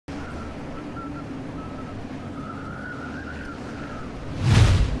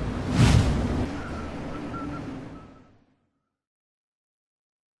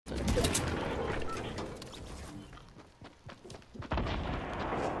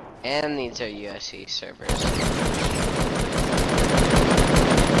And these are USC servers.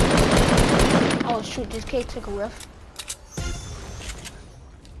 Oh shoot, this kid took a riff.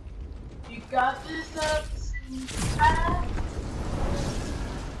 You got this up.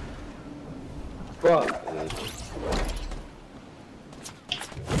 Fuck.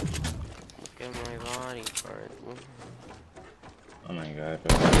 Look at my body part. Oh my god,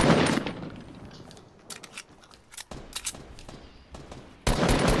 bro.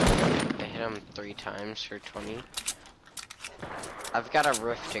 I hit him 3 times for 20. I've got a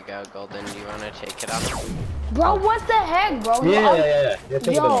roof to go, Golden. Do you want to take it up? Bro, what the heck, bro? Yeah. Take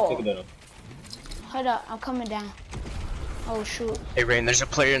it Yo. down. Hold up, I'm coming down. Oh shoot. Hey Rain, there's a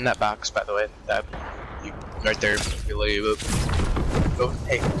player in that box, by the way. That you, right there. Below you. Go.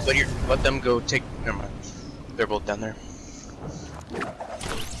 Hey, let them go. Take. Never mind. They're both down there.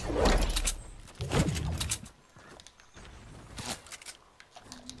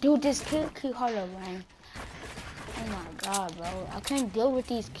 Dude, this kid keep harder, man. Oh my god, bro. I can't deal with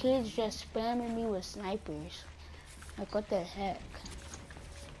these kids just spamming me with snipers. Like, what the heck?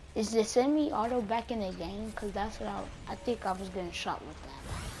 Is the semi-auto back in the game? Cause that's what I think I was getting shot with that.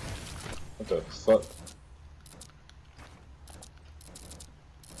 What the fuck?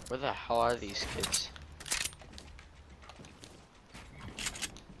 Where the hell are these kids?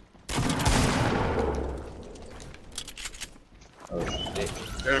 Oh shit.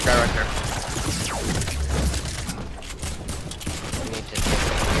 There's a guy right there. I need to take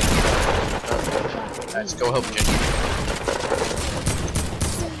Let's go help Jim.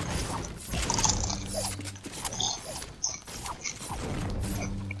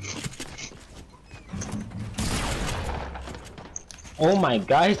 Oh my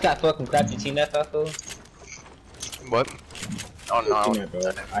god, he's got fucking crappy team that Falco. What? Oh no.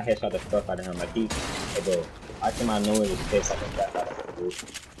 Bro. I headshot the fuck out of him. Like, hey bro, I came out of nowhere with his face like a crap out of him, dude.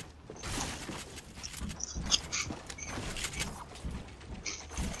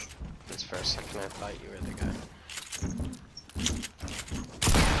 this for a second. I thought you were the guy.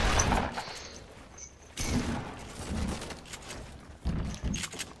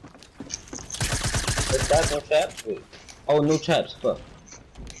 There's guys no traps? Wait. Oh, no traps, fuck.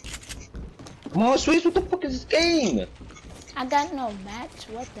 Come on, Swiss, what the fuck is this game? I got no match.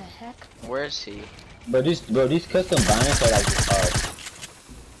 What the heck? Where is he? Bro, these custom binds are like hard.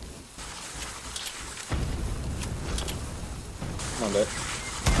 Come on, bro.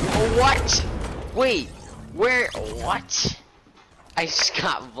 What? Wait, where? What? I just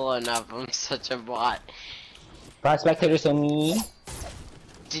got blown up. I'm such a bot. 5 spectators on me.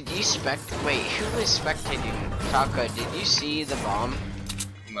 Did you wait, who was spectating? Taco, did you see the bomb?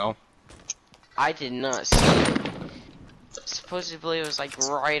 No. I did not see it. Supposedly it was like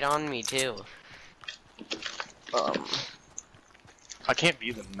right on me too. I can't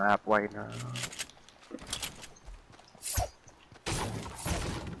view the map right now.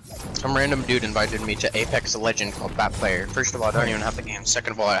 Some random dude invited me to Apex Legend called Bat Player. First of all, I don't even have the game.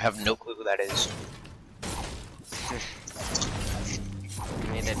 Second of all, I have no clue who that is.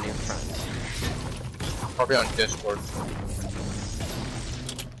 Made a new friend. Probably on Discord.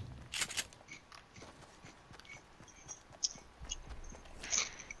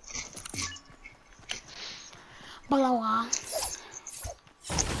 Blowout.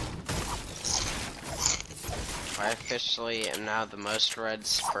 I officially am now the most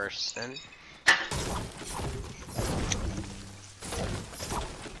reds person.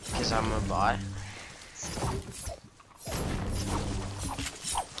 Because I'm a bot.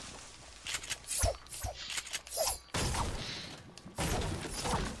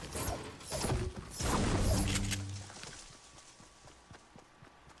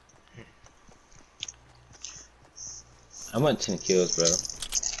 I want 10 kills, bro.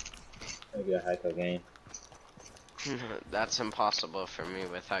 Maybe a hyper game. That's impossible for me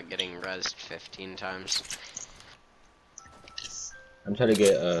without getting rezzed 15 times. I'm trying to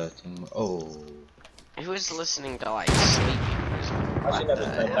get 10 more. Oh. Who is listening to like sleeping music? I should never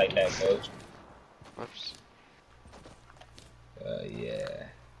play like that, coach. Whoops. Yeah.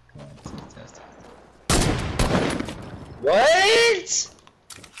 Come on, test it. What?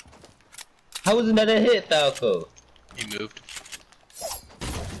 How wasn't that a hit, Falco? He moved.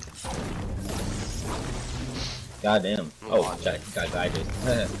 Goddamn. Oh, got guided.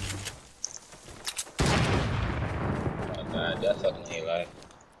 Oh god, that fucking Halo.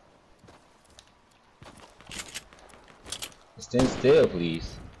 Stand still,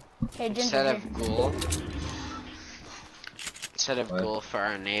 please. Hey, Ginger. Instead of Ghoul. Instead of Ghoul for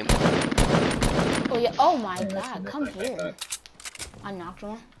our name. Oh yeah. Oh my Yeah, god, come like here. that. I knocked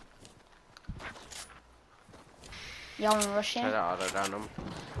one. Y'all wanna rush in? Try to auto down him.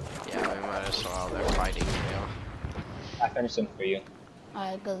 Yeah, we might as well. They're fighting you. I finished them for you.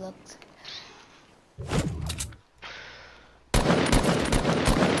 Alright, good luck.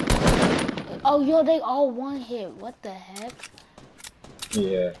 Oh, yo, they all one hit. What the heck?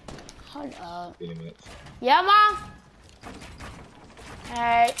 Yeah, Hold up. pretty much. Yeah, mom.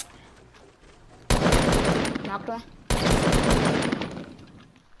 Hey. Knocked one.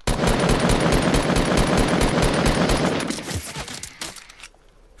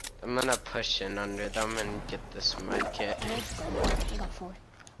 I'm gonna push in under them and get this med kit. I got 4.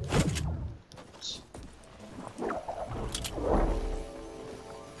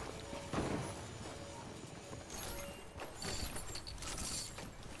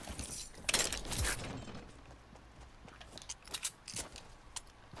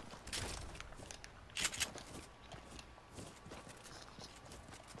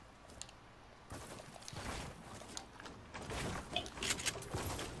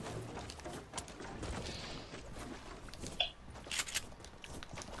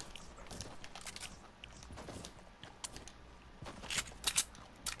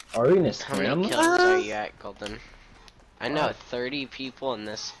 Are we in a How many scram? kills are you at, Golden? I know 30 people in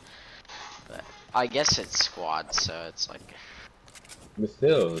this, but I guess it's squad, so it's like. But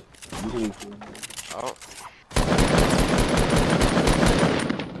still, usually. Oh.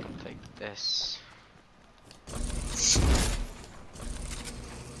 Take this.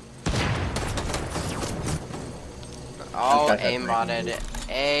 Oh, aimbotted.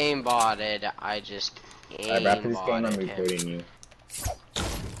 Aimbotted. I just Alright, after this game, I'm aimbotted him. reporting you.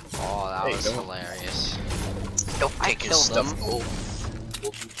 Oh, that Hey, was don't- hilarious. Don't I take his killed stuff. him. Gold.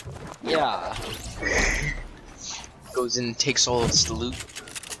 Yeah. Goes in and takes all of the loot.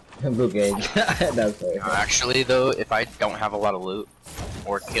 Okay, that's right. Actually, though, if I don't have a lot of loot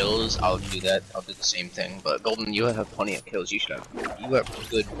or kills, I'll do that. I'll do the same thing. But Golden, you have plenty of kills. You should have. You have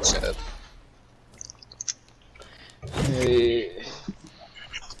good setup. Hey.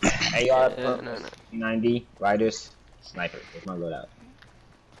 AR, No. 90, riders, sniper. That's my loadout.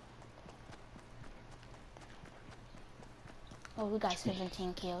 Oh, we got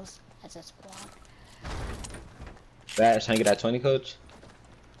 17 kills as a squad. Trying to get that 20, coach?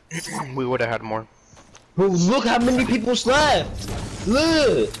 We would have had more. Bro, look how many people's left!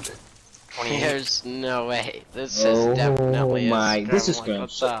 Look! 28. There's no way. This Oh is definitely my, a this is scrim. Like,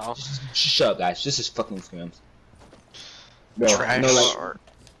 scrim. what the hell? Shut up, guys. This is fucking scrims. Bro, Trash.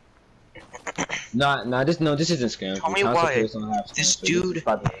 no, like, this isn't scrims. Tell me Console why players don't have this scrims, so dude- is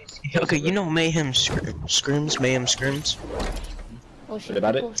probably- Okay, you know Mayhem Scrims? Mayhem Scrims? Oh, see What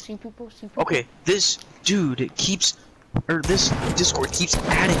about people, it? see people, see people. Okay, this dude keeps, or this Discord keeps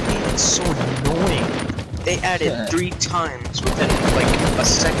adding me, and it's so annoying. They added 3 times within, like, a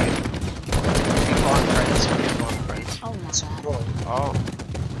second. People on friends. People on friends. Oh my It's god. annoying. Oh.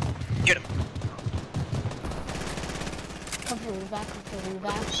 Get him. Come for revive, come for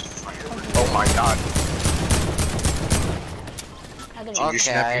revive. Oh my god. I got Okay, Ginger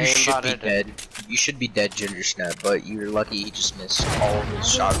Snap, you should be aimbotted it. dead. You should be dead, Ginger Snap, but you're lucky he just missed all of his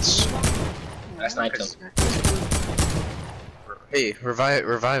shots. That's nice. Hey,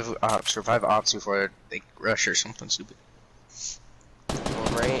 revive ops before they rush or something stupid.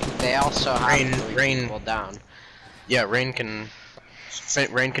 Well, they also have Rain- 3 Rain- people down. Yeah, Rain can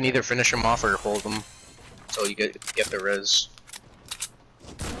either finish him off or hold him until you get the res.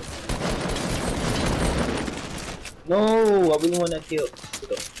 No, I really want that kill.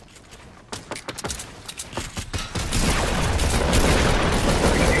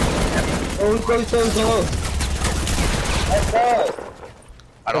 Oh, he's close. Let's go.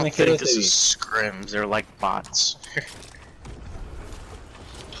 I don't Gonna kill think us, this is scrims, they're like bots.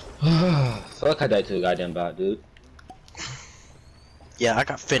 Fuck, I died to a goddamn bot, dude. Yeah, I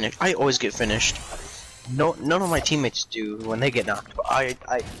got finished. I always get finished. No, none of my teammates do when they get knocked, but I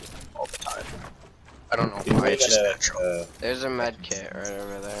all the time. I don't know why, it's just natural. There's a med kit right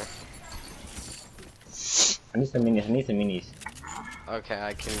over there. I need some minis. Okay,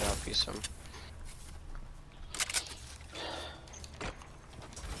 I can help you some.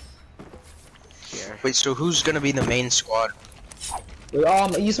 Here. Wait, so who's gonna be the main squad? Wait,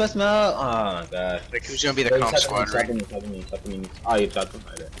 oh, you smashed me out. Oh my god. Like, who's gonna be the Wait, comp squad, right? me. Oh, you shot them.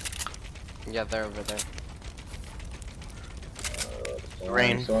 Okay. Yeah, they're over there.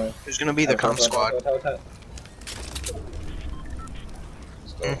 Rain. Who's gonna be the comp squad?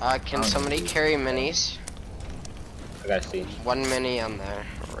 Can somebody carry minis? I gotta see. 1 mini on there,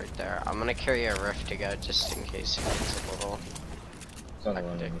 right there. I'm gonna carry a rift to go just in case it gets a little. It's on the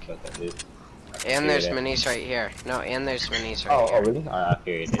one that shot that dude. And carry there's that. minis right here. No, and there's minis right Oh, here. really? I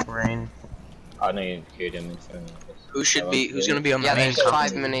carried it. Rain. Oh no, you carried them in front of us. Who's gonna be on Yeah, the main there's company?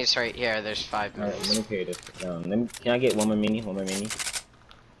 5 minis right here. There's 5 Alright, let minis. me carry this. Can I get one more mini? One more mini?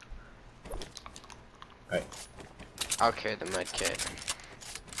 Alright. I'll carry the med kit.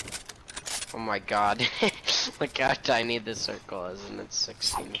 Oh my god. Look how tiny the circle is, and it's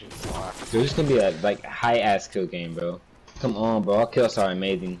 16 people off. Dude, this is gonna be a like high ass kill game, bro. Come on, bro. Our kills are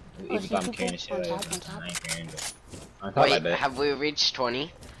amazing. Even if I'm carrying the shit on like top, that. on top. I ain't carrying it. On top like Wait, that. have we reached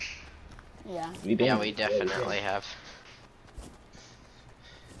 20? Yeah. Yeah, we definitely have.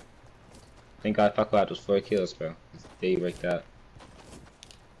 Thank God fuck out those 4 kills, bro. They worked out.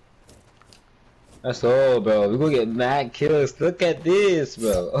 That's all, bro. We're gonna get mad kills. Look at this,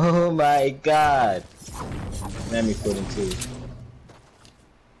 bro. Oh my god. Let me put him too.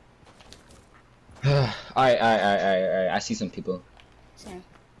 Alright. I see some people. Same.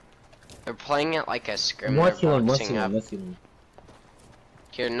 They're playing it like a scrim. One They're healing, boxing up. let's see them.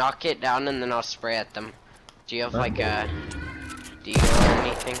 Here, knock it down and then I'll spray at them. Do you have like a deal or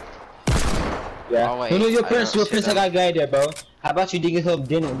anything? Yeah. Oh, wait, no, your I prince, don't see I them. got a guy there, bro. How about you digging him?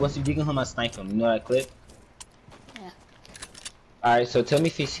 Then once you digging him, I snipe him. You know that clip? Yeah. Alright, so tell me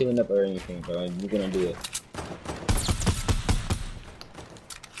if he's healing up or anything, bro. You're gonna do it.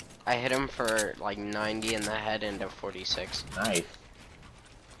 I hit him for like 90 in the head into 46. Nice.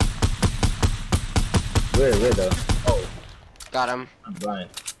 Where though? Oh, Got him. I'm blind.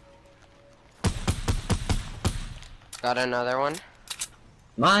 Got another one.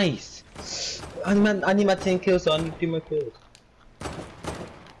 Nice. I need my 10 kills, so I need 3 more kills.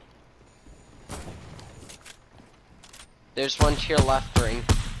 There's one to your left ring,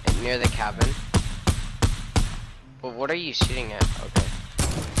 near the cabin. But what are you shooting at? Okay.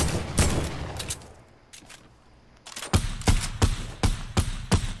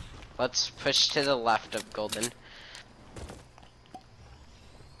 Let's push to the left of Golden.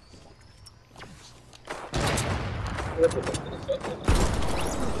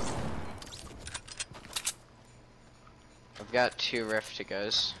 I've got 2 rift to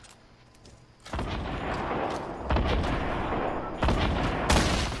goes.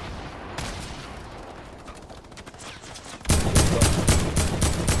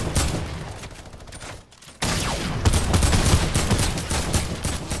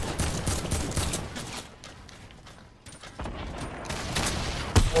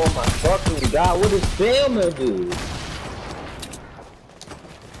 Oh my fucking god, what is Selma do?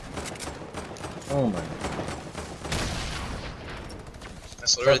 Oh my.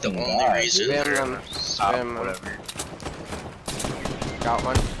 That's literally the Fucking only God, reason. dude. they're Spam gonna him, stop, spam him. whatever. Got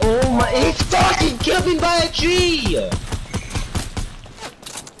one. Oh my, it's fucking killed me by a tree!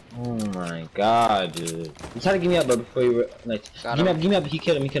 Oh my god, dude. You try to give me up, but before you like, Got give him. me up, he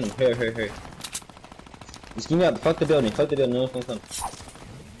killed him, Hurry. Just give me up, fuck the building, no one's gonna come.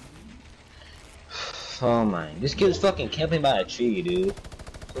 Oh my, this kid's fucking camping by a tree, dude.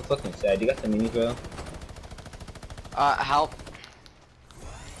 So fucking sad. You got the minis, bro? Help.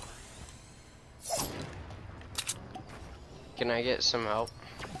 Can I get some help?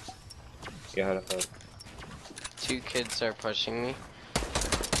 Yeah, how the fuck? 2 kids are pushing me.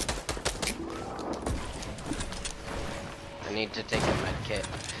 I need to take a med kit.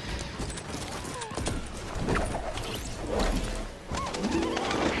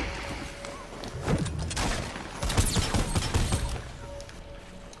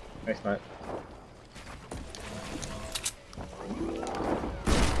 Nice, Matt.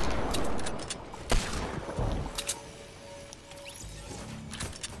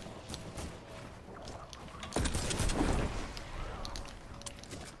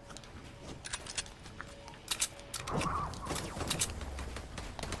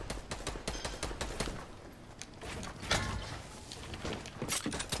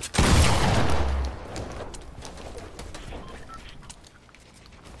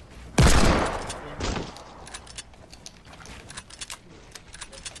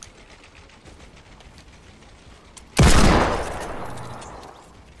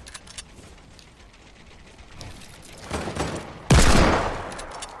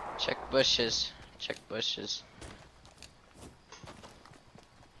 Check bushes. Check bushes.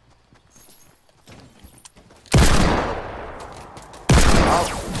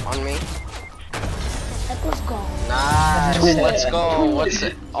 Oh, on me. Let's go. Nice. Let's go. What's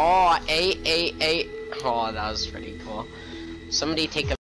it? Oh, 8. Oh, that was pretty cool. Somebody take a